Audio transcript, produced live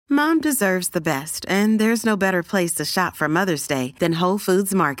Mom deserves the best, and there's no better place to shop for Mother's Day than Whole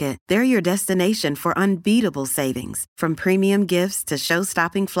Foods Market. They're your destination for unbeatable savings, from premium gifts to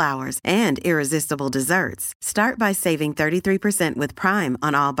show-stopping flowers and irresistible desserts. Start by saving 33% with Prime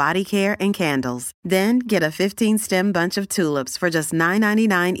on all body care and candles. Then get a 15-stem bunch of tulips for just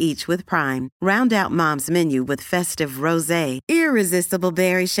 $9.99 each with Prime. Round out Mom's menu with festive rosé, irresistible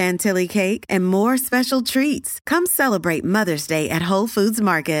berry chantilly cake, and more special treats. Come celebrate Mother's Day at Whole Foods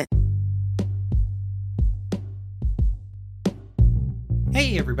Market.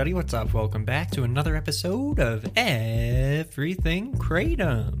 Hey everybody, what's up? Welcome back to another episode of Everything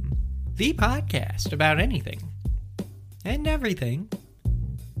Kratom, the podcast about anything and everything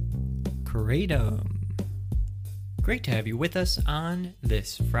Kratom. Great to have you with us on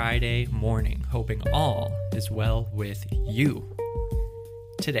this Friday morning, hoping all is well with you.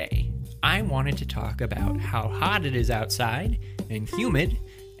 Today, I wanted to talk about how hot it is outside and humid,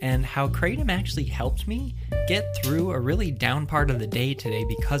 and how Kratom actually helped me get through a really down part of the day today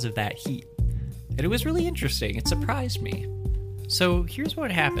because of that heat. And it was really interesting. It surprised me. So here's what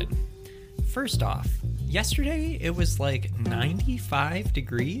happened. First off, yesterday it was like 95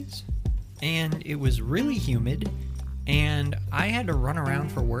 degrees, and it was really humid, and I had to run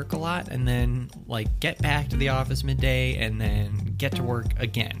around for work a lot and then like get back to the office midday and then get to work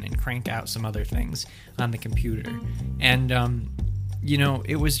again and crank out some other things on the computer. And you know,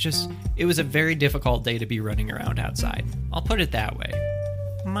 it was a very difficult day to be running around outside. I'll put it that way.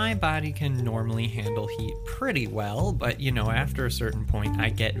 My body can normally handle heat pretty well, but you know, after a certain point, I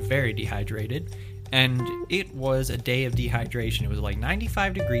get very dehydrated. And it was a day of dehydration. It was like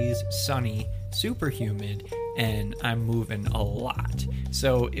 95 degrees, sunny, super humid, and I'm moving a lot.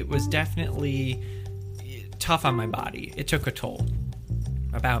 So it was definitely tough on my body. It took a toll.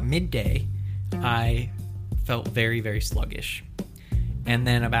 About midday, I felt very, very sluggish. And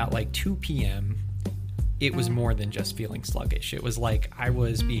then about like 2 p.m., it was more than just feeling sluggish. It was like I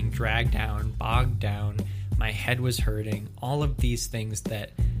was being dragged down, bogged down, my head was hurting, all of these things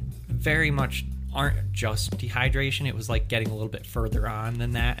that very much aren't just dehydration. It was like getting a little bit further on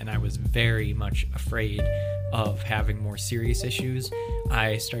than that, and I was very much afraid of having more serious issues.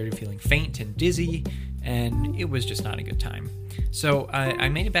 I started feeling faint and dizzy, and it was just not a good time. So I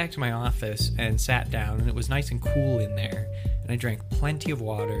made it back to my office and sat down, and it was nice and cool in there. And I drank plenty of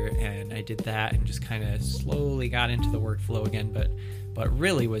water, and I did that and just kind of slowly got into the workflow again. But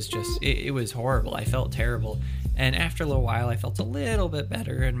really was just, it was horrible. I felt terrible. And after a little while, I felt a little bit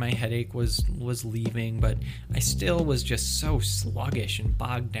better, and my headache was leaving, but I still was just so sluggish and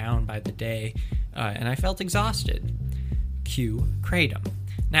bogged down by the day, and I felt exhausted. Cue Kratom.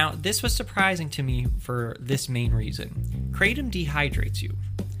 Now, this was surprising to me for this main reason. Kratom dehydrates you.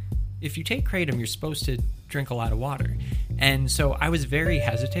 If you take Kratom, you're supposed to drink a lot of water. And so I was very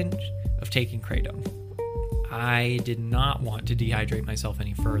hesitant of taking Kratom. I did not want to dehydrate myself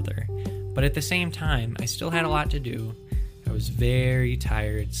any further. But at the same time, I still had a lot to do. I was very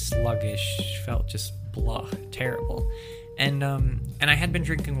tired, sluggish, felt just blah, terrible. And I had been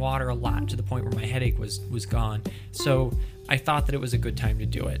drinking water a lot to the point where my headache was gone. So I thought that it was a good time to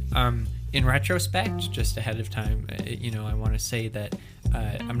do it. In retrospect, just ahead of time, I want to say that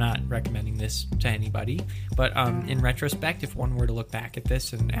I'm not recommending this to anybody, but in retrospect, if one were to look back at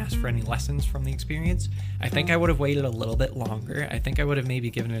this and ask for any lessons from the experience, I think I would have waited a little bit longer. I think I would have maybe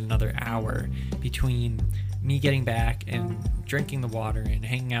given it another hour between me getting back and drinking the water and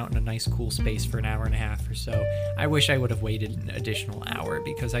hanging out in a nice cool space for an hour and a half or so. I wish I would have waited an additional hour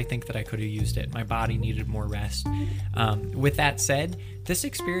because I think that I could have used it. My body needed more rest. With that said, this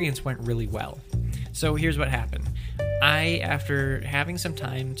experience went really well. So here's what happened. After having some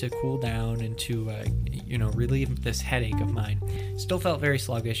time to cool down and to, relieve this headache of mine, still felt very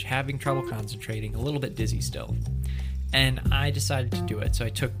sluggish, having trouble concentrating, a little bit dizzy still. And I decided to do it. So I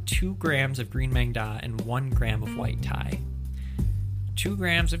took 2 grams of green Mang Da and 1 gram of white Thai. 2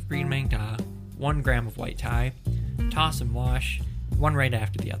 grams of green Mang Da, 1 gram of white Thai, toss and wash, one right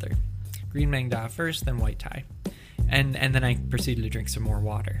after the other. Green Mang Da first, then white Thai. And then I proceeded to drink some more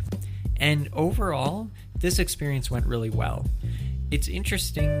water. And overall, this experience went really well. It's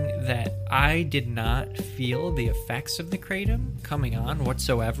interesting that I did not feel the effects of the Kratom coming on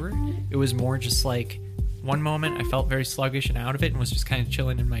whatsoever. It was more just like, one moment I felt very sluggish and out of it and was just kind of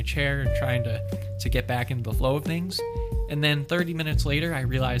chilling in my chair and trying to get back into the flow of things. And then 30 minutes later, I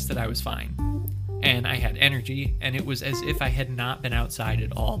realized that I was fine. And I had energy, and it was as if I had not been outside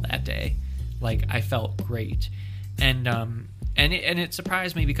at all that day. Like, I felt great. And it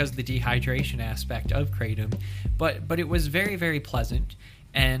surprised me because of the dehydration aspect of Kratom, but it was very, very pleasant.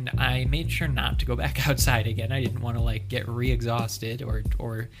 And I made sure not to go back outside again. I didn't want to get re-exhausted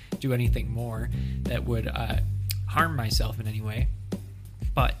or do anything more that would harm myself in any way.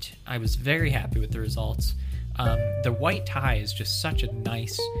 But I was very happy with the results. The white Thai is just such a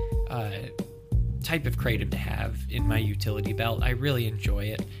nice type of Kratom to have in my utility belt. I really enjoy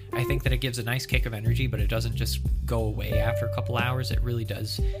it. I think that it gives a nice kick of energy, but it doesn't just go away after a couple hours. It really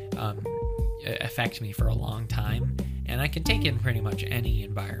does affect me for a long time, and I can take it in pretty much any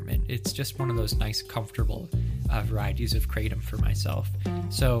environment. It's just one of those nice, comfortable varieties of Kratom for myself.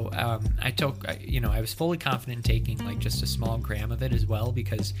 So I took, I was fully confident in taking just a small gram of it as well,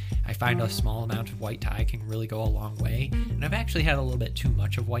 because I find a small amount of white Thai can really go a long way. And I've actually had a little bit too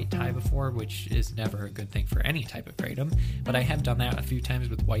much of white Thai before, which is never a good thing for any type of Kratom, but I have done that a few times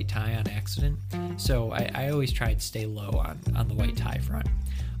with white Thai on accident. So I always try to stay low on the white Thai front.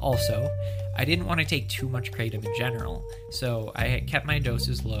 Also, I didn't want to take too much Kratom in general, so I kept my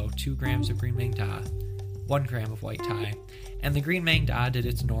doses low: 2 grams of green Maeng Da, 1 gram of white Thai, and the green Maeng Da did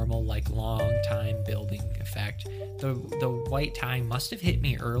its normal long time building effect. The white Thai must have hit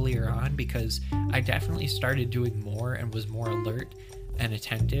me earlier on, because I definitely started doing more and was more alert and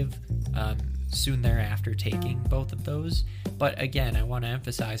attentive soon thereafter taking both of those. But again, I want to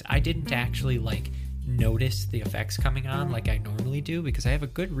emphasize, I didn't actually notice the effects coming on like I normally do, because I have a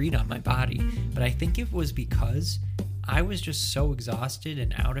good read on my body. But I think it was because I was just so exhausted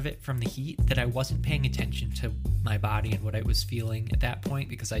and out of it from the heat that I wasn't paying attention to my body and what I was feeling at that point,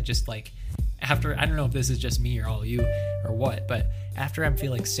 because I just after, I don't know if this is just me or all you or what, but after I'm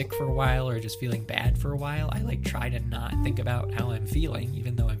feeling sick for a while or just feeling bad for a while, I try to not think about how I'm feeling,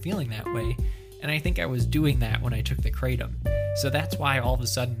 even though I'm feeling that way. And I think I was doing that when I took the Kratom. So that's why all of a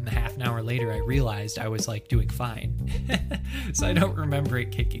sudden, half an hour later, I realized I was doing fine. So I don't remember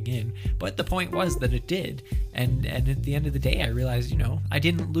it kicking in. But the point was that it did. And at the end of the day, I realized, I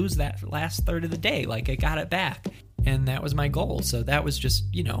didn't lose that last third of the day. I got it back. And that was my goal. So that was just,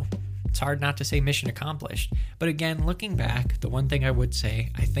 it's hard not to say mission accomplished. But again, looking back, the one thing I would say,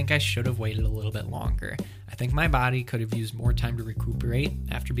 I think I should have waited a little bit longer. I think my body could have used more time to recuperate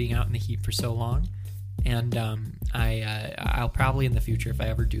after being out in the heat for so long. And I'll probably in the future, if I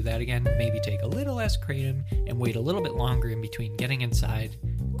ever do that again, maybe take a little less Kratom and wait a little bit longer in between getting inside,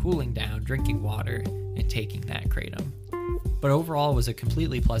 cooling down, drinking water, and taking that Kratom. But overall, it was a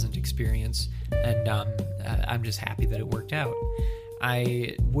completely pleasant experience, and I'm just happy that it worked out.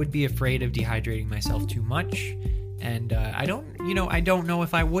 I would be afraid of dehydrating myself too much, and I don't know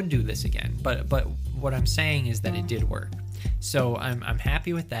if I would do this again. But what I'm saying is that it did work, so I'm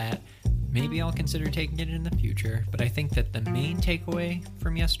happy with that. Maybe I'll consider taking it in the future, but I think that the main takeaway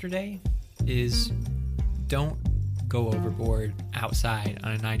from yesterday is don't go overboard outside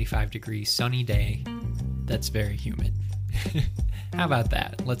on a 95-degree sunny day that's very humid. How about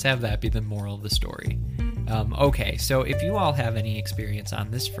that? Let's have that be the moral of the story. Okay, so if you all have any experience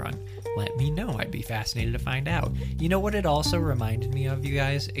on this front, let me know. I'd be fascinated to find out. You know what it also reminded me of, you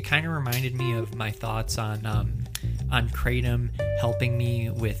guys? It kind of reminded me of my thoughts on Kratom helping me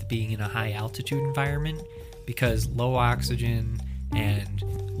with being in a high altitude environment, because low oxygen and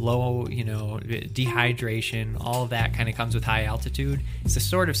low, dehydration, all of that kind of comes with high altitude. It's the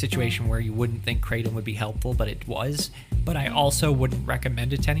sort of situation where you wouldn't think Kratom would be helpful, but it was. But I also wouldn't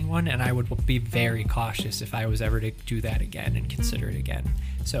recommend it to anyone, and I would be very cautious if I was ever to do that again and consider it again.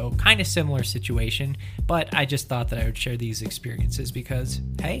 So kind of similar situation, but I just thought that I would share these experiences because,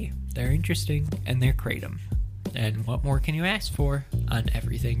 hey, they're interesting and they're Kratom. And what more can you ask for on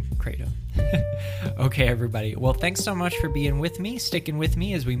everything Kratom? Okay, everybody. Well, thanks so much for being with me, sticking with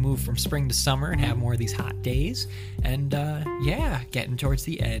me as we move from spring to summer and have more of these hot days. And getting towards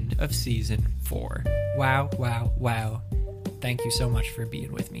the end of season 4. Wow, wow, wow. Thank you so much for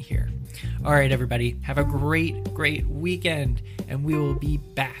being with me here. All right, everybody. Have a great, great weekend. And we will be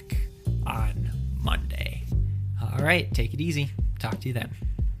back on Monday. All right. Take it easy. Talk to you then.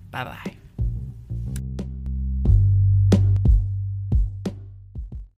 Bye-bye.